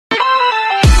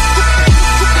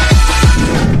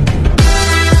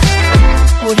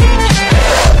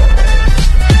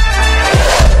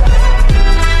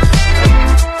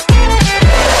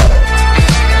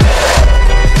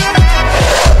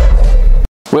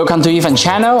Welcome to Yifan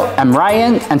channel, I'm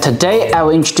Ryan, and today I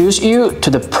will introduce you to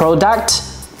the product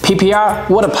PPR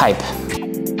water pipe.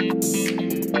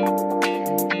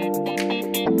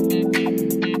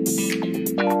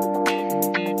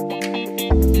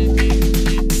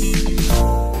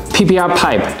 PPR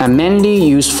pipe are mainly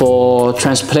used for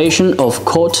transportation of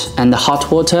cold and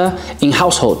hot water in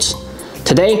households.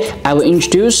 Today I will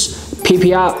introduce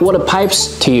PPR water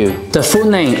pipes to you. The full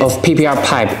name of PPR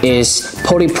pipe is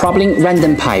Polypropylene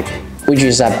random pipe, which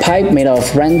is a pipe made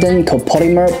of random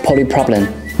copolymer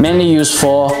polypropylene, mainly used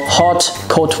for hot,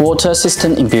 cold water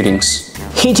system in buildings,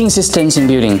 heating systems in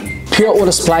building, pure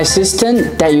water supply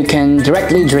system that you can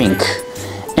directly drink,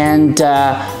 and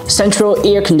central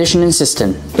air conditioning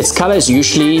system. Its color is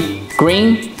usually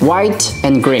green, white,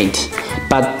 and gray,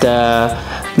 but the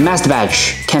master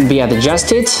batch can be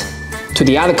adjusted to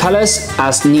the other colors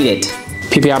as needed.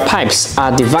 PPR pipes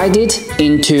are divided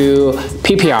into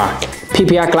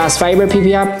PPR glass fiber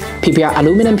PPR, PPR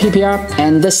aluminum PPR,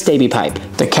 and the stable pipe.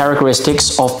 The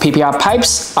characteristics of PPR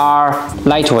pipes are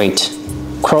lightweight,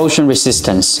 corrosion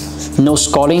resistance, no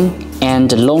scalding,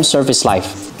 and long service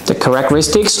life. The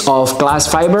characteristics of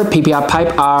glass fiber PPR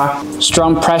pipe are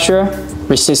strong pressure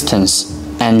resistance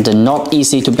and not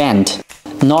easy to bend,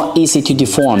 not easy to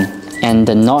deform, and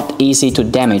not easy to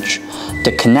damage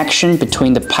the connection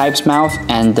between the pipe's mouth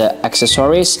and the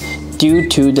accessories due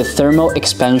to the thermal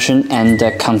expansion and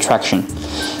the contraction.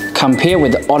 Compared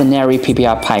with ordinary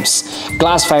PPR pipes,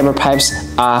 glass fiber pipes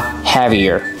are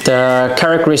heavier. The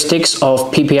characteristics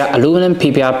of PPR aluminum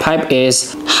PPR pipe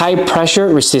is high pressure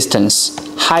resistance,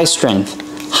 high strength,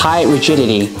 high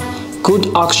rigidity, good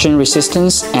oxygen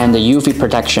resistance and UV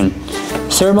protection,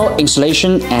 thermal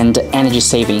insulation and energy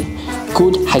saving,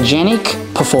 good hygienic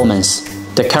performance.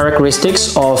 The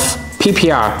characteristics of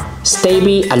PPR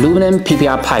stable aluminum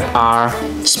PPR pipe are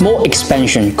small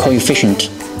expansion coefficient,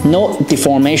 no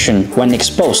deformation when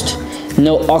exposed,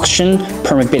 no oxygen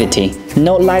permeability,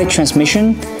 no light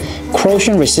transmission,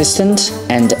 corrosion resistant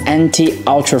and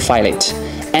anti-ultraviolet,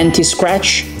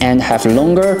 anti-scratch, and have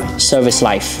longer service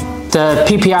life. The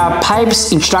PPR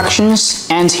pipes instructions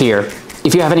end here.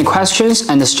 If you have any questions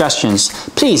and suggestions,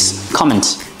 please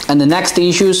comment. And the next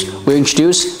issues will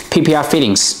introduce PPR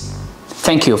fittings.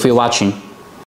 Thank you for watching.